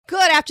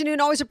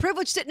afternoon. Always a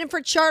privilege sitting in for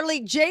Charlie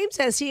James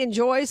as he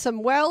enjoys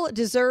some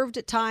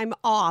well-deserved time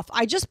off.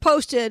 I just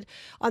posted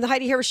on the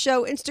Heidi Harris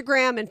Show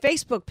Instagram and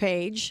Facebook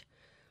page,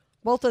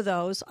 both of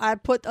those. I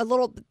put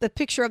the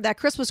picture of that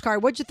Christmas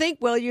card. What'd you think,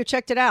 Will? You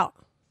checked it out.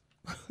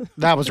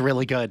 That was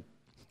really good.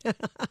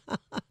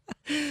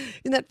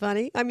 Isn't that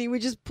funny? I mean, we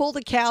just pulled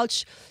a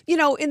couch,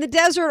 in the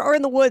desert or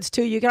in the woods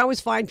too. You can always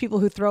find people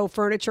who throw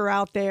furniture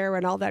out there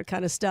and all that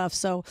kind of stuff.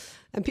 So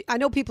I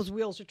know people's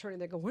wheels are turning.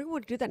 They go, we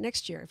want to do that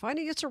next year.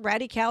 Finding just a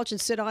ratty couch and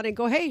sit on it and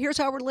go, hey, here's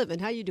how we're living.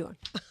 How you doing?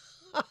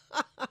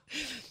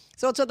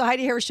 So it's on the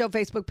Heidi Harris Show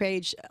Facebook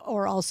page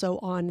or also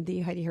on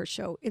the Heidi Harris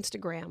Show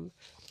Instagram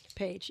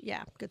page.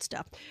 Yeah, good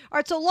stuff. All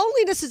right, so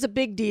loneliness is a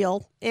big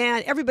deal,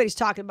 and everybody's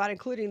talking about it,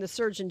 including the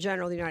Surgeon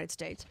General of the United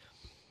States.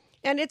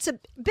 And it's a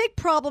big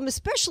problem,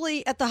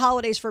 especially at the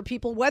holidays for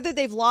people, whether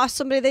they've lost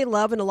somebody they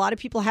love, and a lot of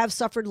people have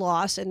suffered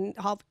loss, and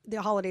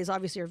the holidays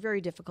obviously are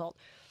very difficult.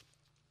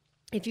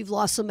 If you've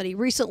lost somebody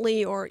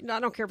recently, or I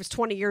don't care if it's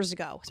 20 years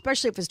ago,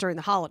 especially if it's during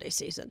the holiday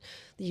season,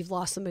 that you've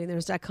lost somebody, and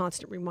there's that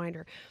constant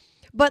reminder.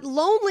 But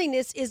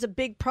loneliness is a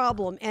big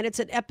problem, and it's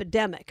an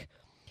epidemic.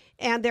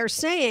 And they're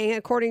saying,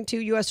 according to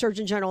U.S.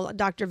 Surgeon General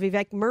Dr.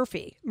 Vivek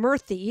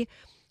Murthy,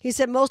 he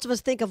said most of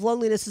us think of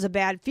loneliness as a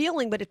bad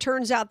feeling, but it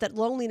turns out that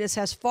loneliness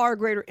has far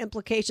greater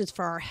implications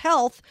for our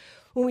health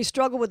when we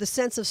struggle with a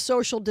sense of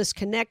social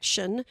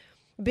disconnection,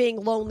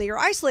 being lonely or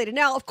isolated.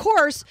 Now, of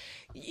course,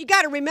 you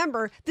got to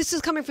remember, this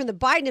is coming from the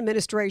Biden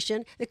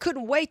administration that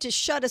couldn't wait to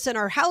shut us in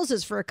our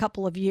houses for a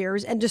couple of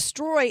years and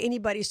destroy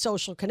anybody's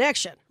social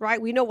connection, right?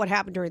 We know what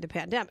happened during the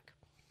pandemic.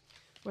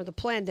 Or the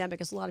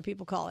plandemic, as a lot of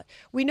people call it.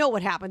 We know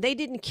what happened. They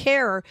didn't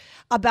care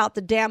about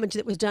the damage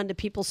that was done to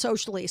people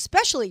socially,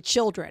 especially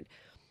children.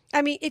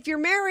 I mean, if you're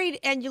married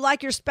and you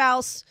like your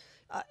spouse,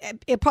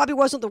 it probably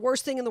wasn't the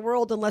worst thing in the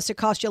world unless it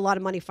cost you a lot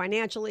of money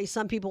financially.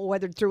 Some people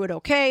weathered through it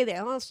okay.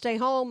 I'll stay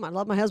home. I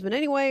love my husband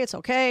anyway. It's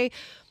okay.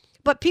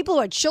 But people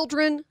who had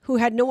children who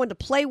had no one to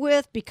play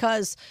with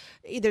because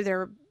either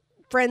their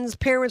friends'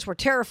 parents were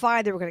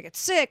terrified they were going to get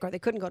sick or they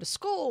couldn't go to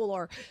school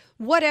or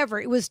whatever,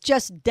 it was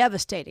just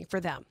devastating for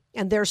them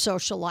and their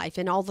social life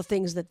and all the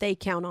things that they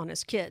count on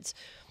as kids.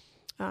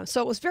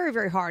 So it was very,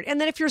 very hard.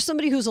 And then if you're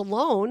somebody who's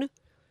alone,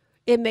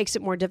 it makes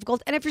it more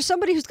difficult. And if you're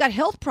somebody who's got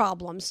health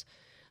problems,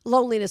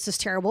 loneliness is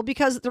terrible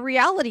because the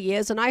reality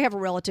is, and I have a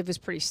relative who's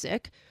pretty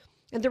sick,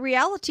 and the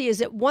reality is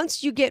that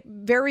once you get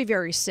very,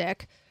 very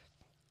sick,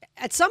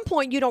 at some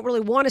point you don't really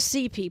want to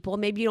see people.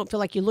 Maybe you don't feel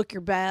like you look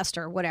your best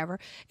or whatever.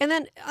 And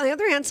then on the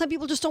other hand, some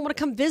people just don't want to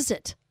come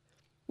visit.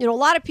 A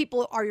lot of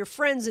people are your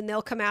friends and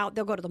they'll come out,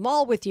 they'll go to the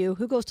mall with you.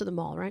 Who goes to the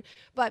mall, right?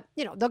 But,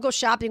 they'll go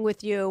shopping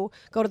with you,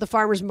 go to the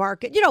farmer's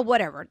market,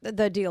 whatever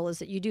the deal is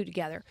that you do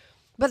together.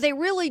 But they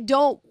really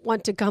don't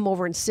want to come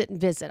over and sit and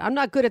visit. I'm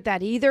not good at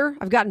that either.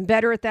 I've gotten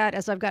better at that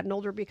as I've gotten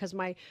older because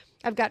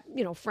I've got,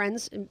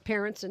 friends and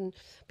parents and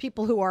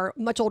people who are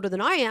much older than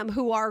I am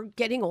who are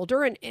getting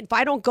older. And if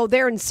I don't go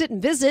there and sit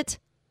and visit,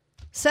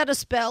 set a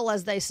spell,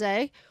 as they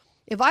say,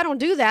 if I don't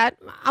do that,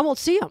 I won't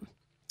see them.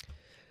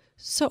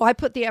 So I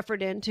put the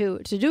effort into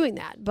doing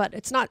that. But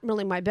it's not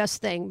really my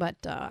best thing, but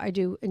I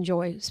do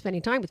enjoy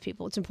spending time with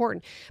people. It's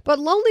important. But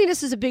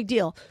loneliness is a big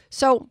deal.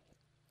 So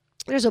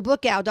there's a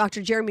book out,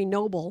 Dr. Jeremy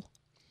Noble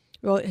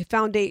wrote.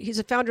 He's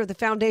a founder of the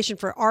Foundation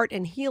for Art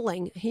and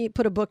Healing. He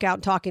put a book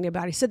out talking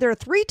about it. He said there are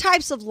 3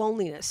 types of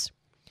loneliness: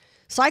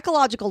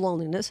 psychological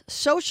loneliness,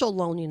 social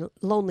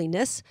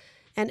loneliness,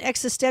 and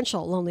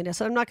existential loneliness.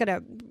 And I'm not going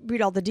to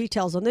read all the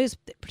details on these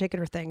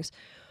particular things.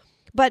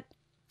 But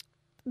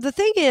the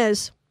thing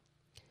is,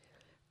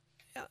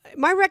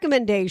 my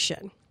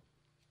recommendation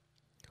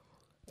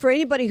for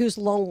anybody who's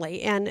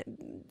lonely, and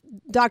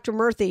Dr.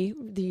 Murthy,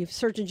 the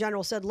Surgeon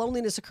General, said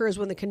loneliness occurs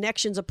when the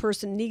connections a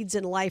person needs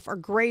in life are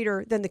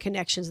greater than the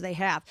connections they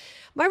have.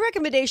 My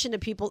recommendation to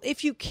people,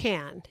 if you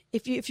can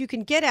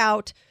get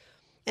out,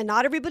 and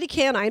not everybody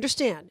can, I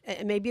understand.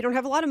 And maybe you don't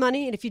have a lot of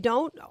money, and if you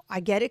don't, I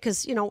get it,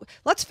 because,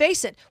 let's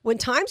face it, when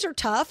times are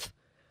tough,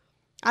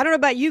 I don't know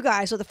about you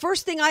guys, so the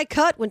first thing I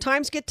cut when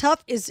times get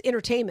tough is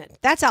entertainment.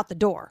 That's out the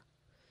door.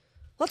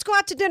 Let's go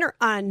out to dinner.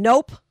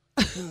 Nope.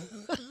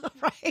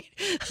 Right?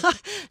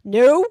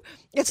 No,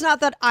 it's not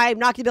that I'm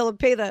not going to be able to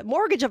pay the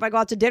mortgage if I go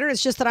out to dinner.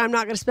 It's just that I'm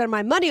not going to spend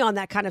my money on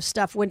that kind of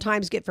stuff when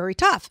times get very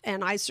tough.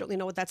 And I certainly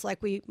know what that's like.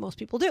 Most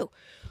people do.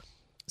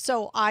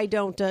 So I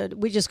don't,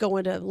 we just go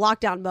into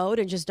lockdown mode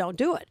and just don't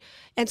do it.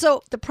 And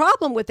so the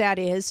problem with that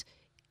is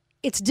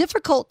it's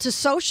difficult to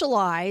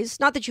socialize.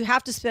 Not that you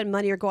have to spend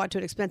money or go out to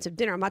an expensive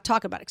dinner. I'm not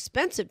talking about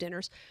expensive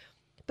dinners.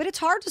 But it's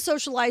hard to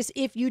socialize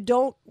if you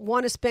don't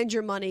want to spend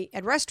your money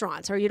at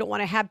restaurants or you don't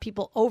want to have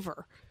people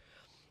over.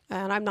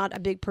 And I'm not a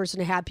big person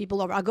to have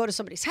people over. I'll go to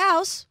somebody's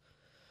house.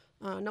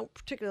 Don't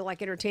particularly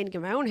like entertaining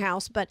in my own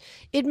house, but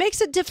it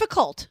makes it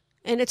difficult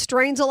and it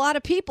strains a lot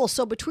of people.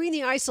 So between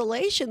the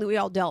isolation that we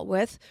all dealt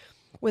with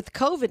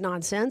COVID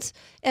nonsense,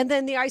 and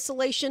then the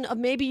isolation of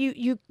maybe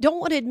you don't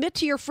want to admit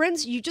to your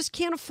friends you just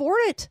can't afford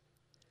it.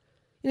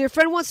 And your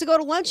friend wants to go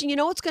to lunch and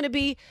it's going to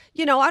be,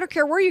 I don't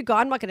care where you go.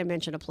 I'm not going to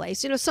mention a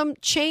place, some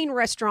chain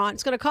restaurant.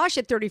 It's going to cost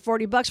you $30,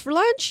 $40 for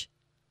lunch.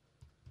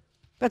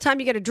 By the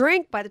time you get a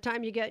drink, by the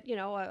time you get,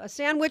 a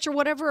sandwich or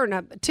whatever and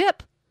a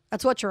tip,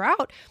 that's what you're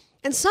out.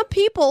 And some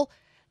people,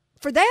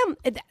 for them,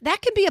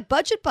 that can be a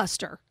budget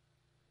buster.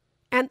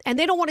 And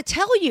they don't want to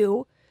tell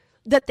you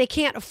that they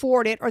can't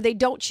afford it or they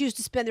don't choose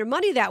to spend their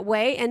money that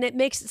way. And it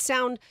makes it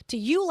sound to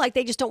you like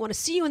they just don't want to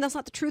see you. And that's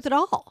not the truth at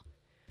all.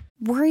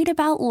 Worried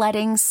about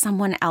letting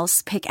someone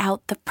else pick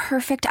out the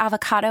perfect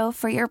avocado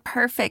for your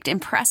perfect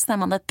impress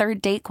them on the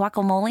third date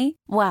guacamole?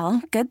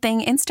 Well, good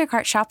thing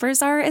Instacart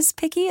shoppers are as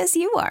picky as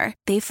you are.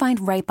 They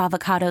find ripe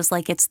avocados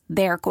like it's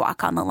their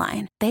guac on the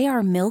line. They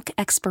are milk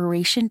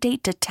expiration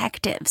date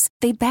detectives.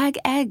 They bag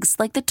eggs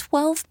like the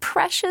 12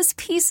 precious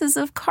pieces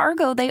of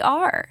cargo they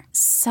are.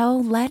 So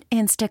let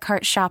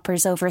Instacart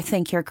shoppers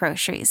overthink your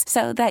groceries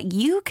so that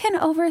you can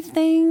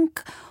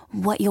overthink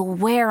what you'll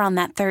wear on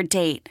that third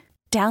date.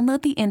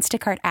 Download the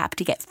Instacart app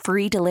to get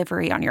free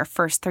delivery on your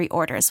first 3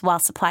 orders while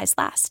supplies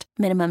last.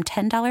 Minimum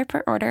 $10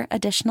 per order.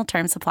 Additional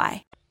terms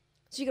apply.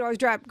 So you can always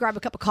grab a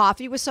cup of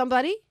coffee with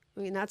somebody. I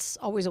mean, that's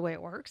always the way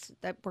it works.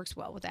 That works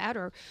well with that.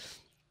 Or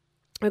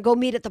go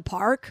meet at the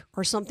park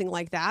or something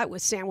like that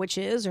with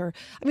sandwiches. There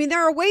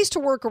are ways to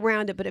work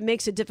around it, but it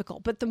makes it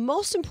difficult. But the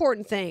most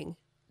important thing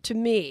to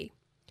me,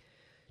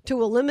 to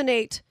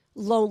eliminate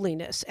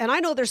loneliness, and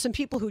I know there's some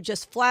people who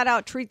just flat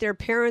out treat their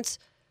parents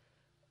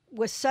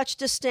with such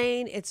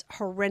disdain, it's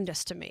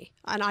horrendous to me.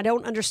 And I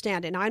don't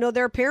understand it. And I know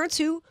there are parents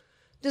who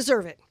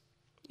deserve it.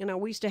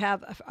 We used to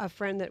have a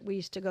friend that we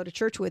used to go to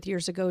church with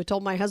years ago who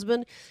told my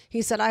husband,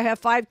 he said, I have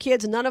 5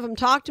 kids and none of them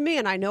talk to me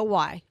and I know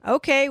why.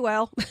 Okay,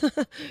 well,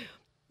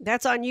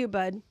 that's on you,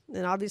 bud.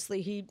 And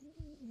obviously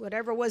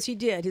whatever it was he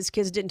did, his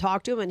kids didn't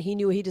talk to him and he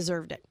knew he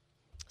deserved it.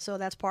 So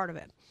that's part of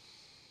it.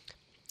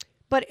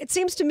 But it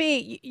seems to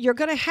me you're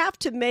going to have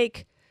to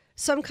make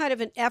some kind of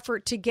an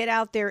effort to get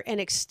out there and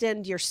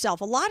extend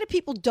yourself. A lot of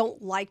people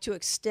don't like to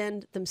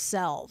extend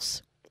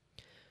themselves.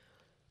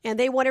 And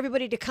they want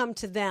everybody to come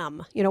to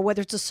them,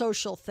 whether it's a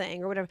social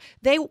thing or whatever.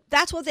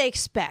 That's what they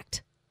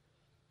expect.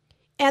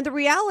 And the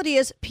reality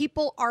is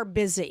people are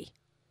busy.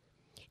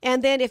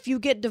 And then if you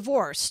get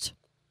divorced,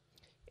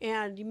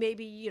 and you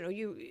maybe,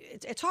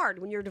 it's hard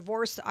when you're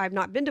divorced. I've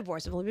not been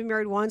divorced. I've only been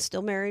married once,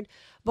 still married.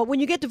 But when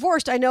you get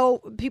divorced, I know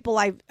people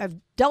I've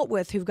dealt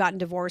with who've gotten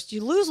divorced,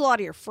 you lose a lot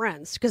of your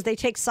friends because they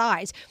take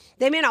sides.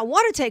 They may not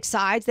want to take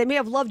sides. They may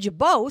have loved you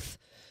both.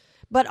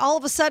 But all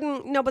of a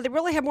sudden, but they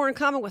really have more in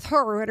common with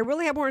her, or they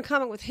really have more in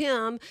common with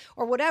him,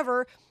 or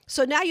whatever.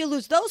 So now you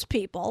lose those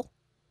people.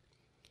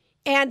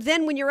 And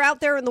then when you're out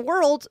there in the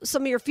world,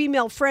 some of your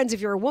female friends,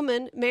 if you're a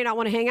woman, may not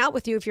want to hang out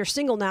with you if you're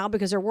single now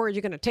because they're worried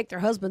you're going to take their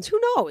husbands. Who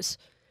knows?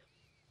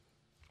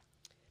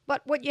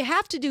 But what you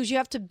have to do is you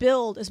have to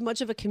build as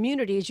much of a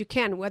community as you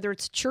can, whether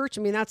it's church.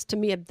 That's, to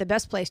me, the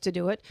best place to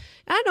do it.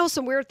 And I know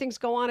some weird things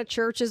go on at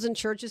churches, and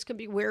churches can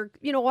be weird.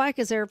 You know why?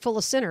 Because they're full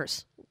of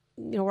sinners.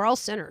 We're all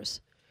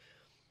sinners.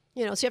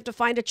 So you have to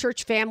find a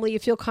church family you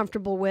feel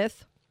comfortable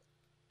with.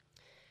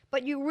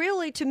 But you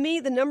really, to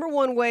me, the number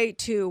one way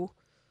to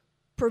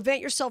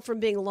prevent yourself from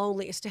being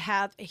lonely is to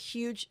have a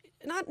huge,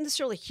 not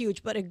necessarily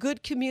huge, but a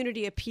good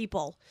community of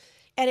people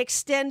and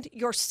extend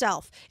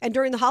yourself. And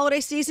during the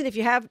holiday season, if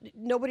you have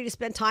nobody to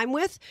spend time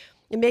with,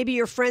 and maybe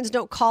your friends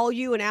don't call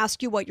you and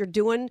ask you what you're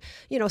doing,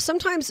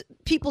 sometimes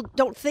people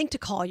don't think to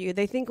call you.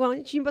 They think,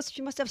 well, she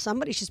must have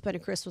somebody she's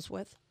spending Christmas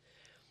with.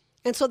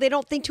 And so they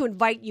don't think to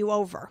invite you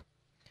over.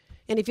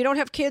 And if you don't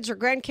have kids or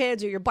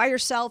grandkids or you're by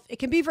yourself, it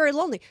can be very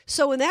lonely.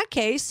 So in that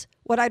case,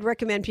 what I'd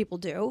recommend people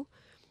do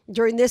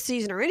during this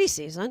season or any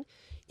season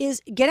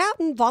is get out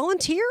and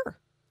volunteer.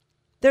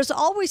 There's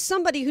always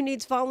somebody who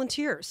needs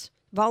volunteers.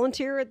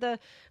 Volunteer at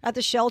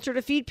the shelter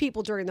to feed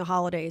people during the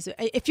holidays.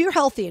 If you're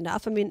healthy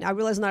enough, I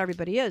realize not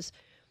everybody is.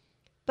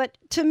 But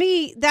to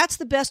me, that's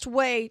the best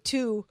way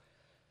to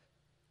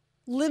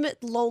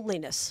limit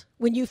loneliness.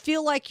 When you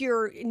feel like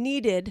you're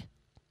needed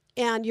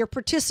and you're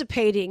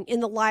participating in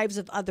the lives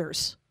of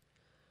others.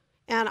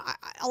 And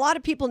a lot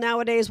of people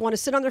nowadays want to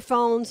sit on their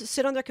phones,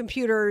 sit on their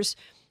computers,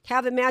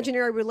 have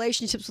imaginary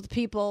relationships with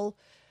people,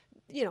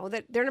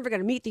 that they're never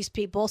going to meet these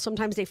people.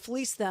 Sometimes they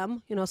fleece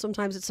them.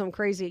 Sometimes it's some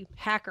crazy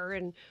hacker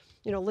and,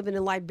 living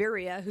in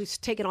Liberia who's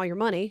taking all your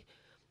money,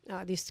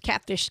 these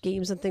catfish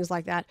schemes and things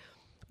like that.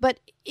 But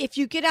if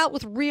you get out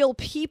with real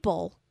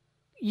people,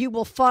 you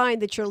will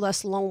find that you're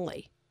less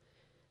lonely.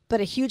 But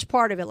a huge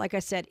part of it, like I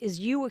said, is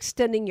you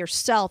extending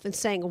yourself and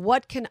saying,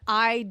 what can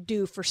I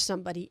do for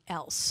somebody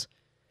else?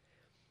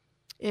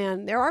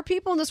 And there are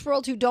people in this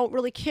world who don't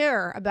really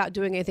care about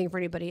doing anything for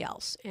anybody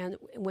else. And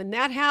when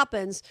that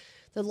happens,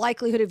 the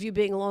likelihood of you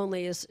being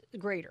lonely is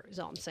greater, is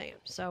all I'm saying.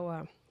 So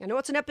I know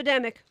it's an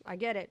epidemic. I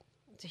get it.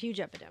 It's a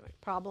huge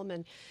epidemic problem.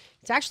 And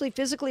it's actually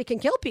physically can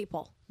kill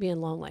people being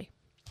lonely.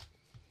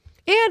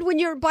 And when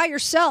you're by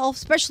yourself,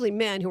 especially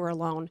men who are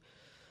alone,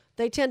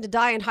 they tend to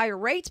die in higher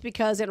rates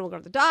because they don't go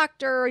to the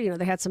doctor.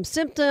 They had some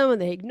symptom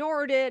and they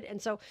ignored it.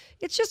 And so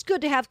it's just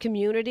good to have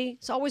community.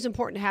 It's always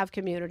important to have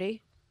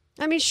community.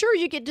 Sure,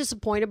 you get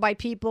disappointed by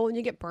people and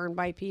you get burned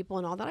by people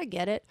and all that. I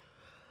get it.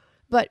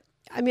 But,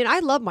 I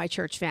love my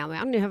church family. I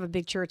don't even have a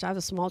big church. I have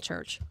a small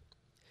church.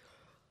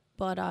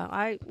 But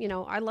I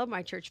love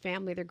my church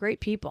family. They're great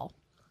people.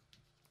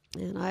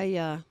 And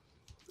I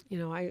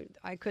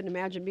couldn't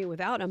imagine being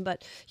without them.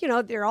 But,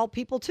 they're all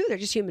people too. They're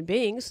just human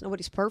beings.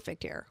 Nobody's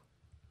perfect here.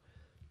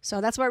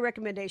 So that's my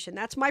recommendation.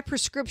 That's my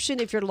prescription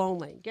if you're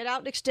lonely. Get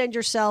out and extend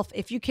yourself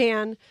if you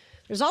can.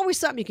 There's always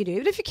something you can do.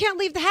 Even if you can't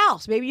leave the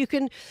house, maybe you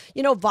can,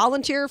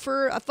 volunteer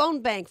for a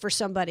phone bank for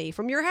somebody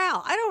from your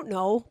house. I don't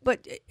know.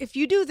 But if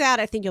you do that,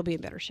 I think you'll be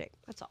in better shape.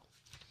 That's all.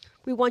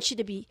 We want you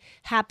to be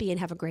happy and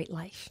have a great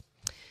life.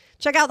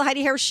 Check out the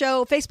Heidi Harris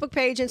Show Facebook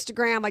page,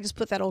 Instagram. I just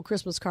put that old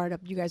Christmas card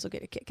up. You guys will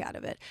get a kick out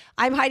of it.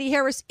 I'm Heidi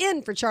Harris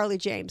in for Charlie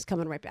James.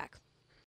 Coming right back.